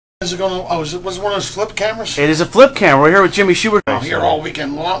Is it going to, was it one of those flip cameras? It is a flip camera. We're here with Jimmy Shubert. I'm here all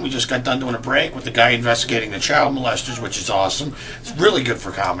weekend long. We just got done doing a break with the guy investigating the child molesters, which is awesome. It's really good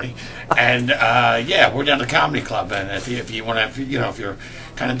for comedy. And yeah, we're down to the comedy club. And if you want to, if you're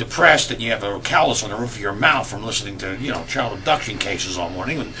kind of depressed and you have a callus on the roof of your mouth from listening to child abduction cases all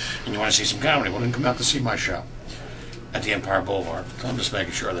morning, and you want to see some comedy, well, then come out to see my show at the Empire Boulevard. So I'm just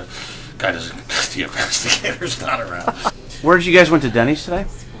making sure that guy doesn't, the investigator's not around. Where did you guys went to Denny's today?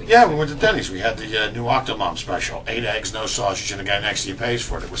 Yeah, we went to Denny's. We had the new Octomom special. 8 eggs, no sausage, and the guy next to you pays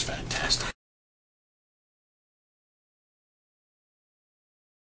for it. It was fantastic.